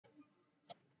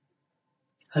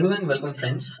Hello and welcome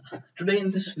friends. Today in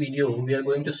this video we are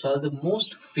going to solve the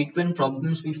most frequent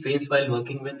problems we face while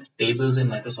working with tables in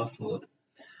Microsoft Word.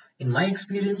 In my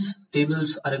experience,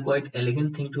 tables are a quite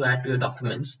elegant thing to add to your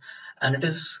documents, and it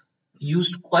is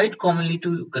used quite commonly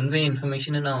to convey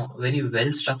information in a very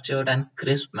well structured and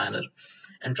crisp manner.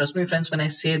 And trust me friends, when I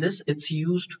say this, it's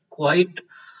used quite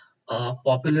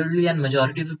popularly, and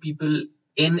majority of the people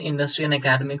in industry and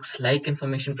academics like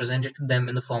information presented to them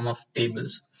in the form of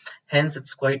tables. Hence,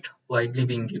 it's quite widely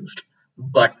being used.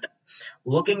 But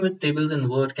working with tables in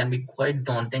Word can be quite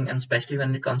daunting, and especially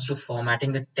when it comes to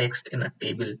formatting the text in a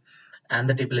table and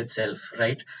the table itself,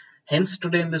 right? Hence,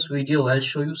 today in this video, I'll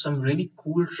show you some really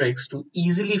cool tricks to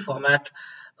easily format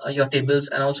your tables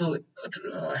and also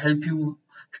help you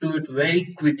to do it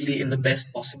very quickly in the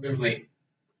best possible way.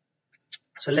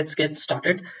 So let's get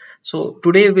started. So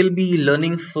today we'll be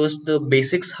learning first the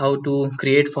basics, how to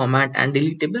create, format and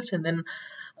delete tables, and then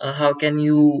how can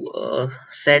you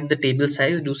set the table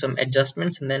size, do some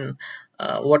adjustments, and then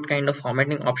what kind of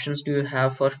formatting options do you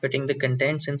have for fitting the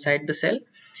contents inside the cell.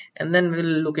 And then we'll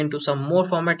look into some more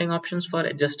formatting options for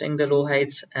adjusting the row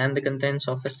heights and the contents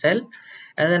of a cell.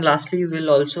 And then lastly, we'll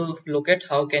also look at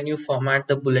how can you format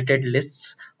the bulleted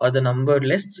lists or the numbered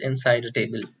lists inside a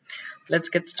table. Let's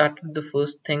get started with the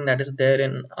first thing that is there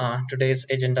in today's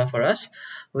agenda for us,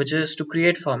 which is to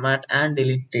create, format and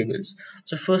delete tables.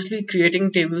 So firstly,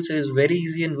 creating tables is very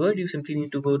easy in Word. You simply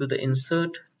need to go to the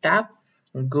insert tab,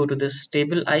 go to this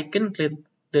table icon, click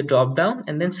the drop down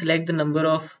and then select the number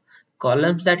of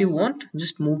columns that you want.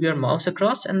 Just move your mouse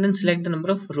across and then select the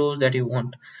number of rows that you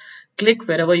want. Click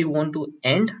wherever you want to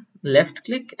end, left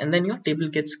click, and then your table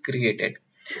gets created.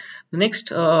 The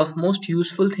next most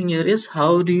useful thing here is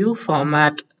how do you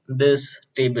format this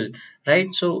table,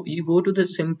 right? So you go to the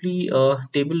simply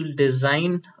table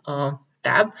design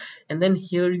tab, and then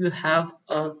here you have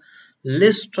a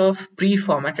list of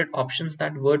pre-formatted options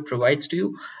that Word provides to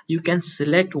you. You can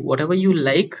select whatever you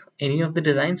like, any of the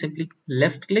design, simply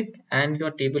left click and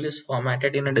your table is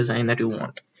formatted in a design that you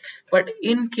want. But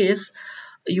in case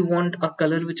you want a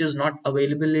color which is not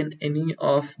available in any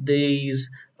of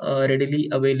these readily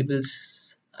available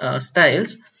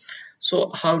styles,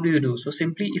 so how do you do? So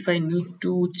simply, if I need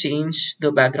to change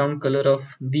the background color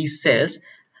of these cells,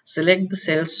 select the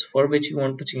cells for which you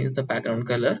want to change the background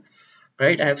color,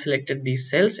 right? I have selected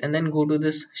these cells and then go to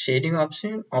this shading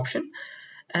option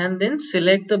and then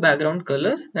select the background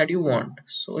color that you want.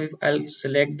 So if I'll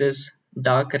select this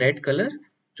dark red color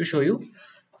to show you,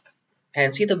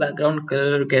 and see the background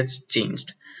color gets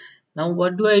changed. Now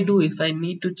what do I do if I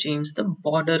need to change the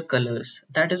border colors?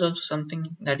 That is also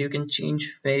something that you can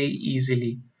change very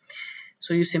easily.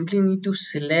 So you simply need to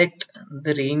select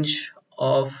the range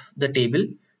of the table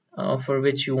for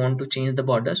which you want to change the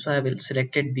border. So I will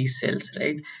selected these cells,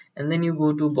 right? And then you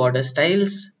go to border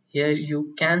styles. Here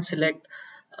you can select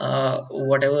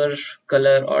whatever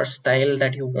color or style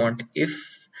that you want.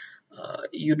 If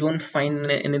you don't find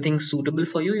anything suitable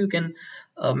for you, you can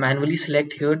manually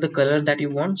select here the color that you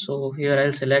want. So here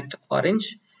I'll select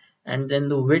orange, and then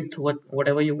the width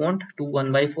whatever you want to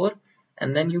 1/4,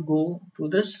 and then you go to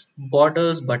this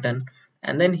borders button,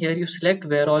 and then here you select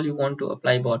where all you want to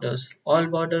apply borders. All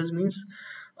borders means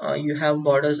you have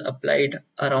borders applied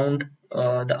around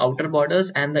the outer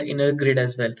borders and the inner grid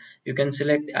as well. You can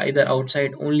select either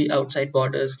outside, only outside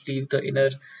borders, leave the inner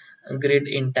grid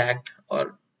intact,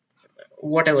 or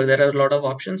whatever. There are a lot of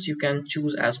options. You can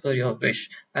choose as per your wish.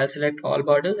 I'll select all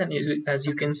borders, and as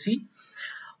you can see,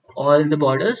 all the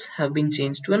borders have been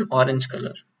changed to an orange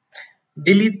color.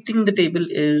 Deleting the table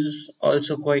is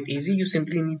also quite easy. You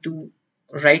simply need to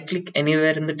right click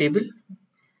anywhere in the table,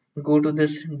 go to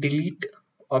this delete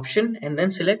option and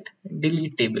then select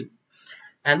delete table,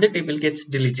 and the table gets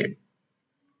deleted.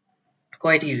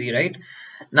 Quite easy, right?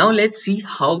 Now let's see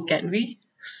how can we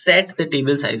set the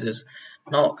table sizes.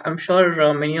 Now I'm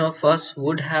sure many of us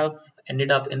would have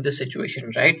ended up in this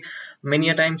situation, right? Many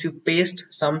a times you paste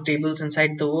some tables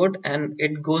inside the Word and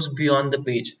it goes beyond the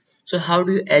page. So how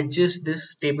do you adjust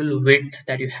this table width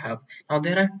that you have? Now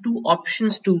there are two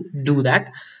options to do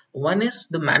that. One is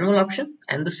the manual option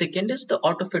and the second is the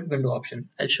Autofit window option.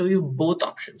 I'll show you both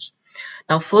options.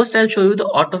 Now first I'll show you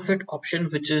the Autofit option,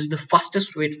 which is the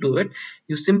fastest way to do it.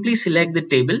 You simply select the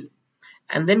table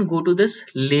and then go to this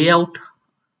layout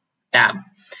tab,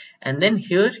 and then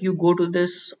here you go to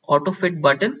this Autofit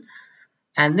button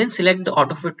and then select the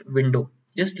Autofit window.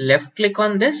 Just left click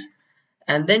on this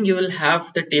and then you will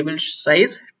have the table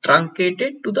size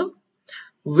truncated to the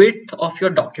width of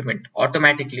your document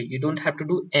automatically. You don't have to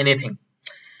do anything.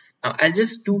 Now I'll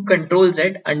just do Control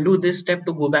Z, undo this step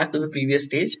to go back to the previous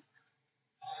stage.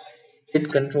 Hit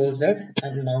Control Z,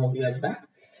 and now we are back.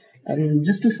 And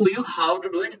just to show you how to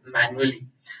do it manually.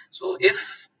 So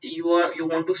if you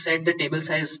want to set the table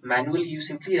size manually, you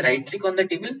simply right click on the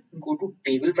table, go to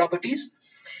table properties,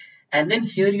 and then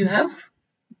here you have,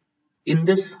 in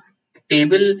this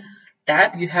table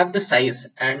tab, you have the size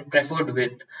and preferred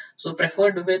width. So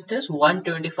preferred width is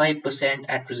 125%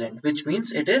 at present, which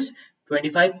means it is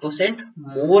 25%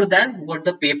 more than what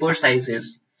the paper size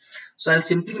is. So I'll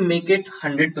simply make it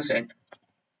 100%,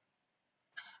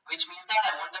 which means that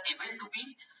I want the table to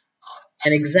be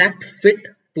an exact fit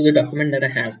to the document that I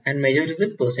have, and measure is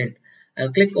in percent.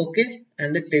 I'll click OK,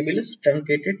 and the table is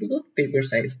truncated to the paper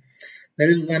size. There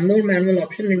is one more manual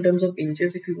option in terms of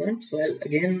inches if you want. So I'll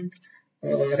again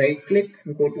right click,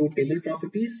 go to table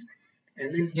properties,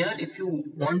 and then here if you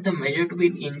want the measure to be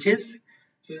in inches,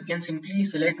 so you can simply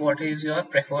select what is your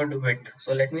preferred width.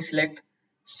 So let me select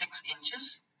 6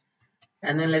 inches,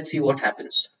 and then let's see what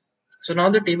happens. So now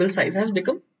the table size has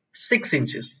become 6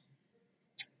 inches,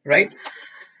 right?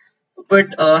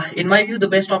 But in my view, the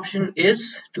best option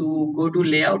is to go to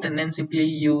layout and then simply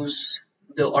use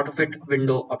the Autofit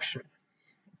window option.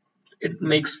 It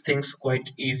makes things quite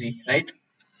easy, right?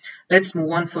 Let's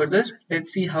move on further.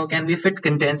 Let's see how can we fit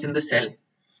contents in the cell.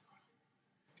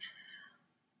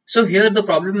 So here the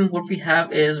problem what we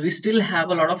have is we still have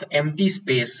a lot of empty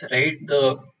space, right?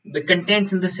 The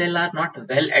contents in the cell are not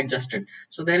well adjusted.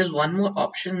 So there is one more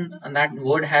option that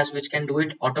Word has which can do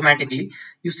it automatically.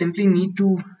 You simply need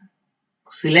to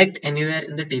select anywhere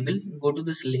in the table, go to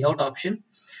this layout option,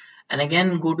 and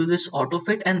again go to this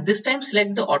Autofit, and this time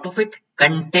select the Autofit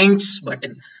Contents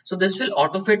button. So this will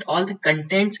autofit all the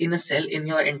contents in a cell in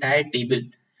your entire table.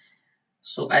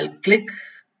 So I'll click,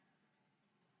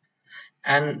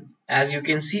 and as you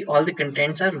can see, all the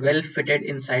contents are well fitted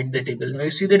inside the table. Now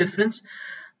you see the difference.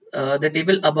 The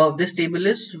table above this table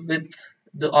is with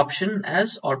the option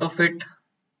as Autofit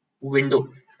window,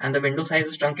 and the window size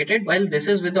is truncated, while this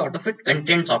is with the Autofit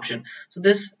Contents option. So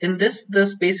this the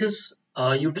space is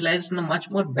utilized in a much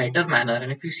more better manner,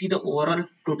 and if you see the overall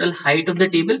total height of the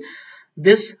table,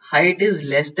 this height is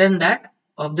less than that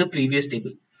of the previous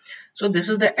table. So this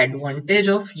is the advantage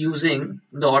of using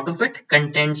the Autofit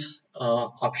Contents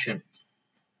option.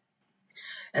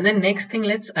 And then next thing,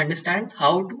 let's understand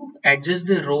how to adjust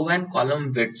the row and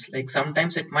column widths. Like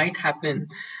sometimes it might happen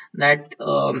that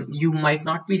you might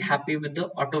not be happy with the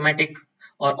automatic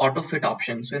or auto fit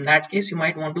option. So in that case, you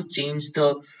might want to change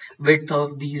the width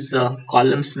of these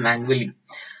columns manually.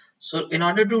 So in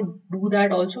order to do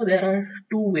that also, there are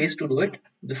two ways to do it.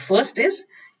 The first is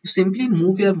you simply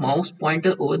move your mouse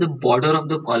pointer over the border of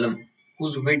the column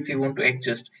whose width you want to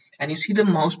adjust, and you see the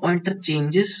mouse pointer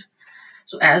changes.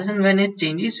 So as and when it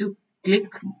changes, you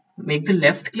click, make the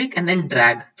left click and then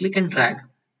drag, click and drag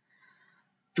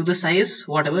to the size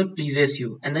whatever pleases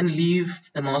you, and then leave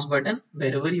the mouse button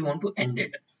wherever you want to end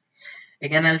it.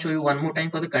 Again, I'll show you one more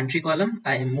time for the country column.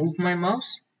 I move my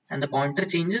mouse and the pointer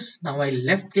changes. Now I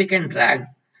left click and drag,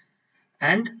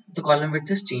 and the column width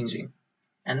is changing.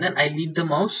 And then I leave the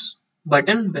mouse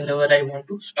button wherever I want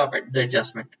to stop at the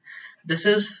adjustment. This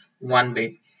is one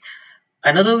way.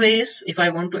 Another way is if I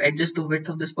want to adjust the width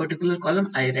of this particular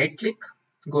column, I right click,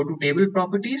 go to table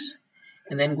properties,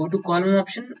 and then go to column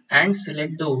option and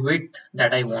select the width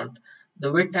that I want.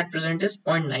 The width at present is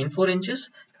 0.94 inches.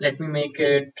 Let me make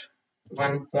it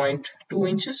 1.2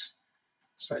 inches.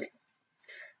 Sorry,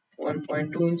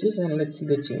 1.2 inches, and let's see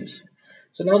the change.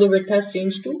 So now the width has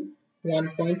changed to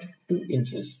 1.2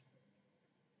 inches.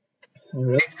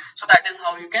 Right. So that is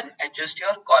how you can adjust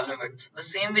your column width. The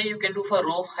same way you can do for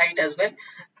row height as well.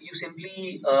 You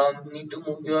simply need to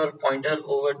move your pointer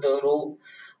over the row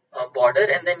border,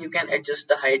 and then you can adjust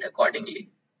the height accordingly.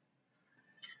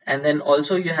 And then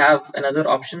also you have another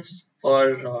options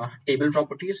for table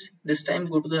properties. This time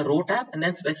go to the row tab and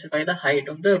then specify the height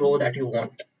of the row that you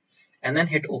want, and then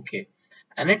hit OK,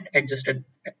 and it adjusted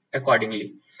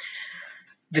accordingly.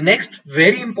 The next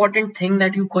very important thing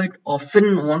that you quite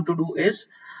often want to do is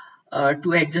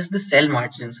to adjust the cell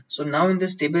margins. So now in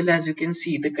this table, as you can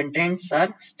see, the contents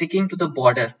are sticking to the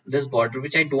border, this border,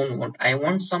 which I don't want. I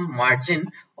want some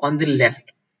margin on the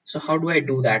left. So how do I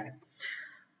do that?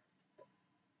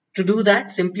 To do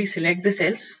that, simply select the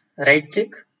cells, right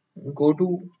click, go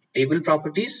to table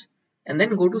properties, and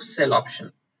then go to cell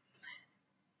option.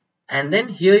 And then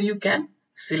here you can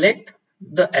select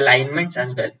the alignments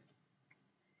as well,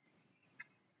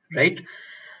 right?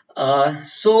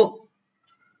 So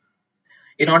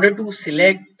in order to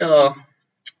select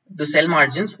the cell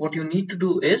margins, what you need to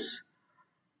do is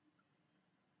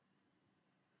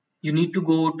you need to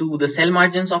go to the cell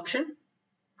margins option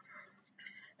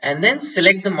and then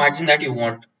select the margin that you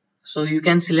want. So you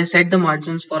can set the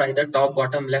margins for either top,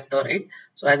 bottom, left or right.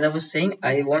 So as I was saying,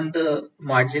 I want the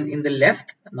margin in the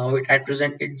left. Now it at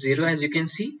present it's 0, as you can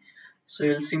see. So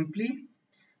you'll simply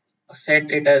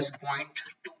set it as 0.2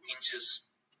 inches.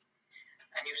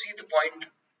 And you see the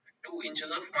 0.2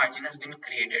 inches of margin has been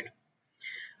created.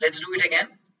 Let's do it again.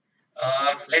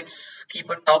 Let's keep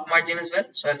a top margin as well.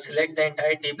 So I'll select the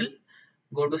entire table,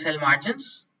 go to cell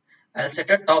margins. I'll set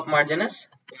a top margin as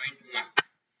 0.1.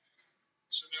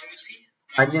 So now you see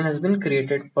margin has been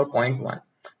created for 0.1.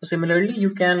 So similarly,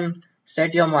 you can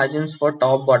set your margins for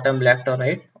top, bottom, left or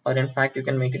right, or in fact you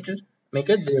can make it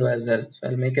 0 as well. So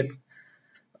I'll make it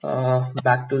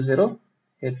back to 0.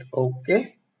 Hit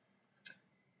OK.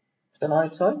 So now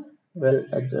it's all well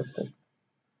adjusted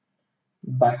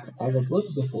back as it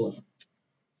was before.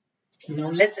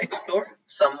 Now let's explore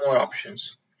some more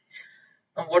options.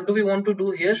 Now what do we want to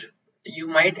do here? You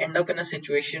might end up in a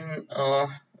situation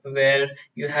where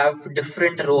you have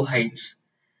different row heights,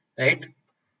 right?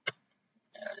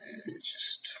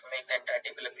 Just make the entire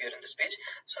table appear in this page.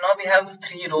 So now we have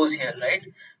 3 rows here, right?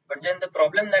 But then the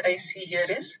problem that I see here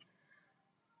is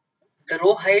the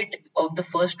row height of the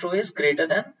first row is greater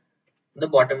than the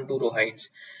bottom 2 row heights,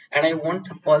 and I want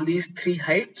all these 3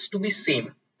 heights to be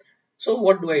same. So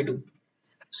what do I do?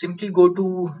 Simply go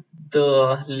to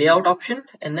the layout option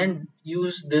and then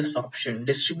use this option,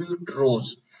 distribute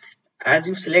rows. As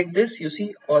you select this, you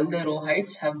see all the row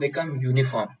heights have become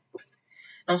uniform.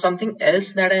 Now something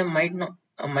else that I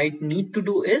might need to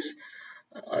do is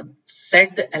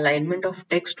set the alignment of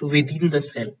text within the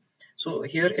cell. So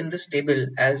here in this table,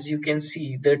 as you can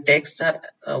see, the texts are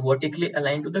vertically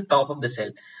aligned to the top of the cell,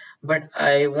 but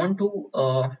I want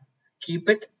to keep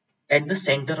it at the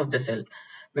center of the cell,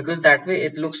 because that way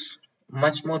it looks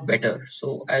much more better.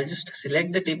 So I'll just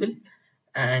select the table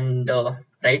and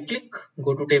right click,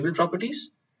 go to table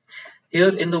properties. Here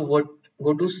in the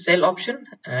go to cell option,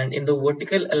 and in the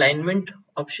vertical alignment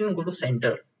option, go to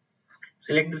center.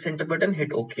 Select the center button,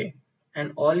 hit OK,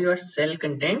 and all your cell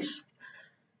contents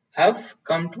have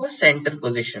come to a center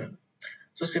position.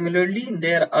 So similarly,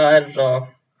 there are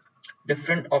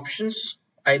different options,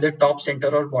 either top,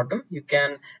 center or bottom. You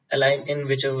can align in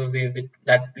whichever way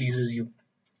that pleases you.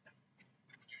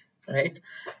 Right,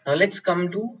 now let's come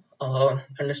to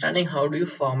understanding how do you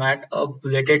format a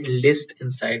bulleted list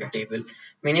inside a table.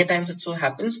 Many times it so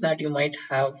happens that you might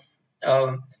have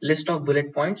a list of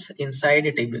bullet points inside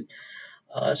a table.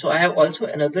 So I have also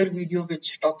another video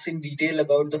which talks in detail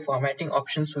about the formatting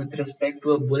options with respect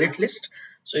to a bullet list.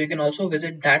 So you can also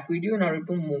visit that video in order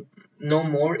to know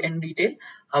more in detail.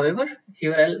 However,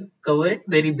 here I'll cover it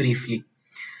very briefly.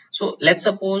 So let's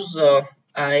suppose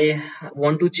I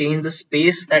want to change the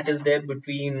space that is there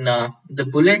between the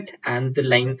bullet and the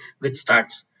line which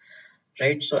starts,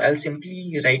 right? So I'll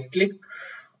simply right click,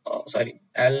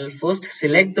 I'll first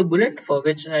select the bullet for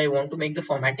which I want to make the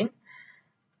formatting.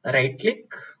 Right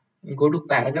click, go to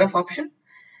paragraph option,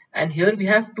 and here we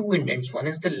have 2 indents. One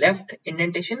is the left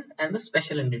indentation and the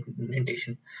special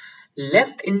indentation.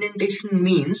 Left indentation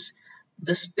means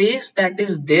the space that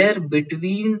is there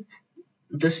between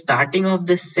the starting of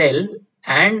the cell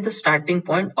and the starting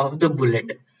point of the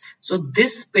bullet. So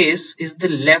this space is the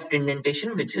left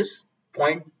indentation, which is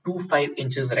 0.25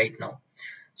 inches right now.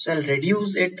 So I'll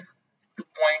reduce it to 0.1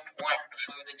 to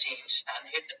show you the change and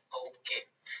hit OK.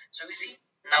 So we see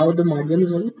now the margin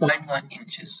is only 0.1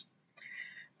 inches.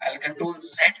 I'll control Z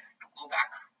to go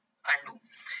back, undo.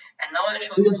 And now I'll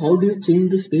show you how do you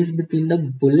change the space between the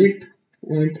bullet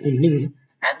point ending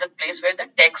and the place where the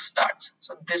text starts.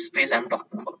 So this space I'm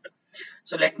talking about.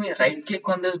 So let me right click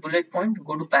on this bullet point,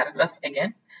 go to paragraph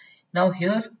again. Now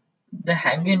here the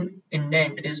hanging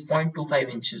indent is 0.25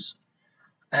 inches.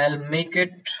 I'll make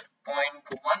it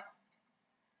 0.1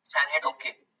 and hit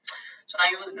OK. So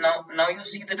now you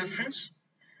see the difference.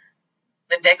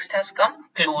 The text has come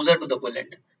closer to the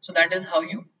bullet. So that is how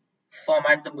you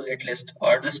format the bullet list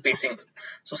or the spacings.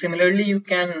 So similarly, you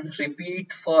can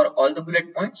repeat for all the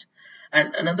bullet points.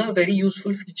 And another very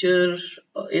useful feature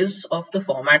is of the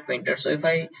format painter. So if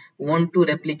I want to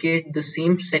replicate the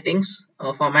same settings,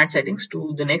 format settings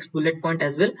to the next bullet point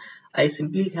as well, I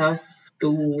simply have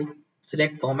to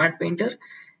select format painter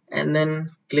and then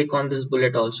click on this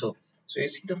bullet also. So you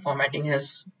see the formatting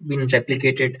has been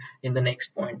replicated in the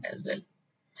next point as well.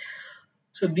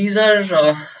 So these are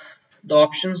the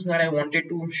options that I wanted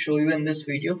to show you in this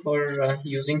video for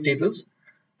using tables.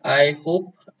 I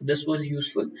hope this was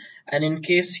useful, and in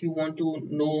case you want to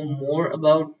know more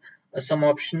about some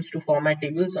options to format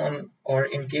tables on, or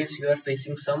in case you are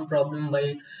facing some problem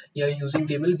while you are using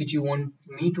table which you want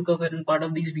me to cover in part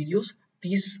of these videos,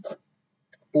 please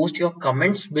post your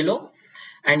comments below,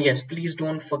 And yes, please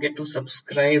don't forget to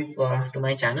subscribe to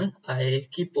my channel. I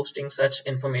keep posting such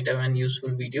informative and useful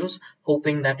videos,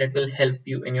 hoping that it will help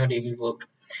you in your daily work.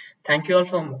 Thank you all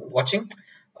for watching.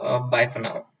 Bye for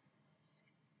now.